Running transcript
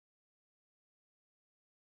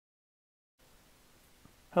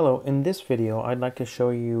Hello, in this video I'd like to show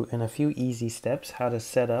you in a few easy steps how to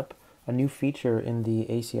set up a new feature in the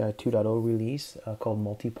ACI 2.0 release called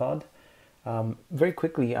Multipod. Very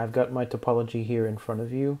quickly, I've got my topology here in front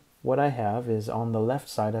of you. What I have is on the left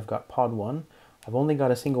side I've got pod 1. I've only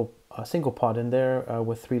got a single pod in there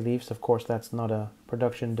with 3 leaves. Of course that's not a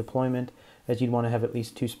production deployment, as you'd want to have at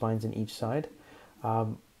least 2 spines in each side.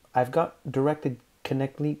 I've got directly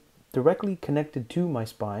connected to my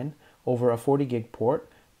spine over a 40 gig port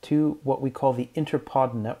to what we call the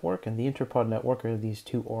interpod network, and the interpod network are these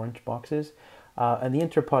 2 orange boxes. And the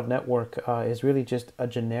interpod network is really just a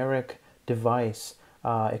generic device.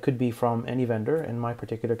 It could be from any vendor. In my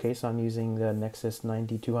particular case, I'm using the Nexus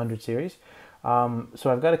 9200 series. So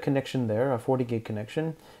I've got a connection there, a 40 gig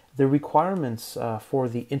connection. The requirements for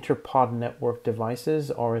the interpod network devices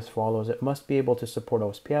are as follows. It must be able to support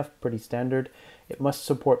OSPF, pretty standard. It must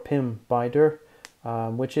support PIM BIDR,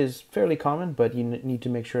 which is fairly common, but you need to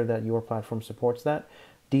make sure that your platform supports that.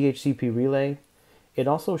 DHCP relay. It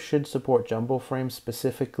also should support jumbo frames,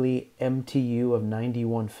 specifically MTU of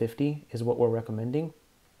 9150 is what we're recommending.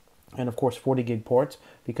 And of course 40 gig ports,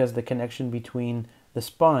 because the connection between the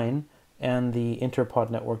spine and the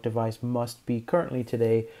interpod network device must be currently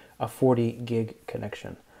today a 40 gig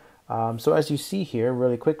connection. So as you see here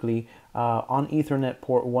really quickly, on Ethernet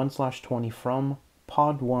port 1/20 from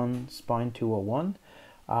pod 1 spine 201,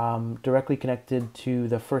 directly connected to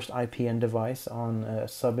the first IPN device on a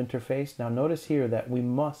sub interface. Now notice here that we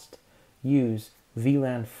must use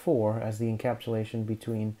VLAN 4 as the encapsulation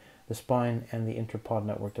between the spine and the interpod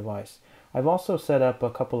network device. I've also set up a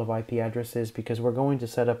couple of IP addresses because we're going to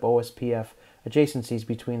set up OSPF adjacencies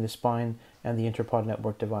between the spine and the interpod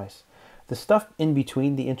network device. The stuff in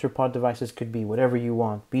between the interpod devices could be whatever you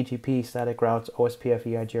want: BGP, static routes, OSPF,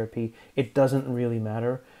 EIGRP. It doesn't really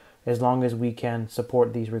matter as long as we can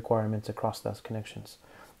support these requirements across those connections.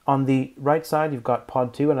 On the right side, you've got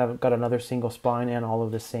pod 2, and I've got another single spine, and all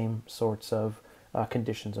of the same sorts of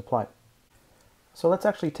conditions apply. So let's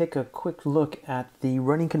actually take a quick look at the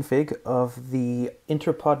running config of the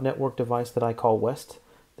interpod network device that I call West.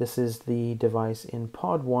 This is the device in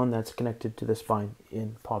pod 1 that's connected to the spine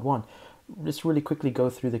in pod 1. Just really quickly go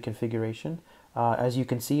through the configuration. As you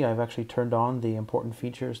can see, I've actually turned on the important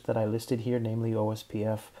features that I listed here, namely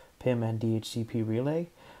OSPF, PIM, and DHCP relay.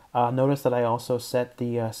 Notice that I also set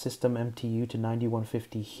the system MTU to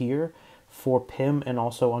 9150 here for PIM and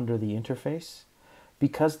also under the interface.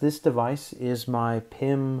 Because this device is my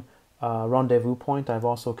PIM rendezvous point, I've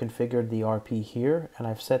also configured the RP here, and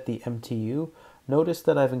I've set the MTU. Notice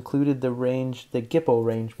that I've included the range, the GIPO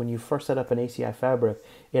range. When you first set up an ACI fabric,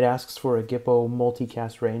 it asks for a GIPO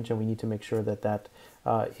multicast range, and we need to make sure that that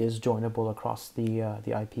is joinable across the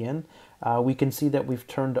IPN. We can see that we've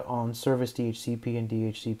turned on service DHCP and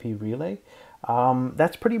DHCP relay.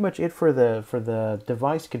 That's pretty much it for the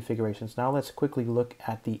device configurations. Now let's quickly look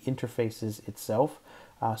at the interfaces itself.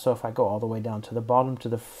 So if I go all the way down to the bottom to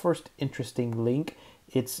the first interesting link,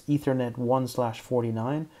 it's Ethernet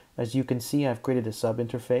 1/49. As you can see, I've created a sub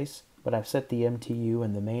interface, but I've set the MTU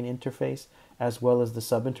and the main interface as well as the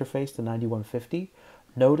sub interface to 9150.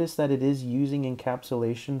 Notice that it is using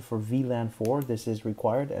encapsulation for VLAN 4. This is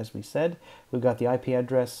required, as we said. We've got the IP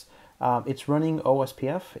address. It's running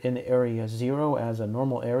OSPF in area 0 as a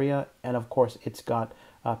normal area, and of course it's got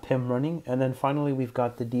PIM running. And then finally we've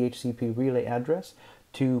got the DHCP relay address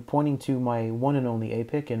pointing to my one and only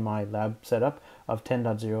APIC in my lab setup of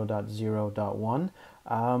 10.0.0.1.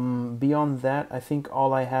 Beyond that, I think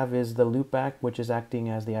all I have is the loopback, which is acting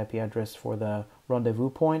as the IP address for the rendezvous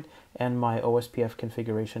point, and my OSPF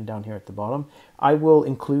configuration down here at the bottom. I will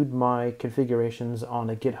include my configurations on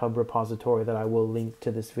a GitHub repository that I will link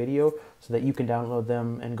to this video so that you can download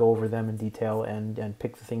them and go over them in detail and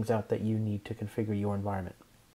pick the things out that you need to configure your environment.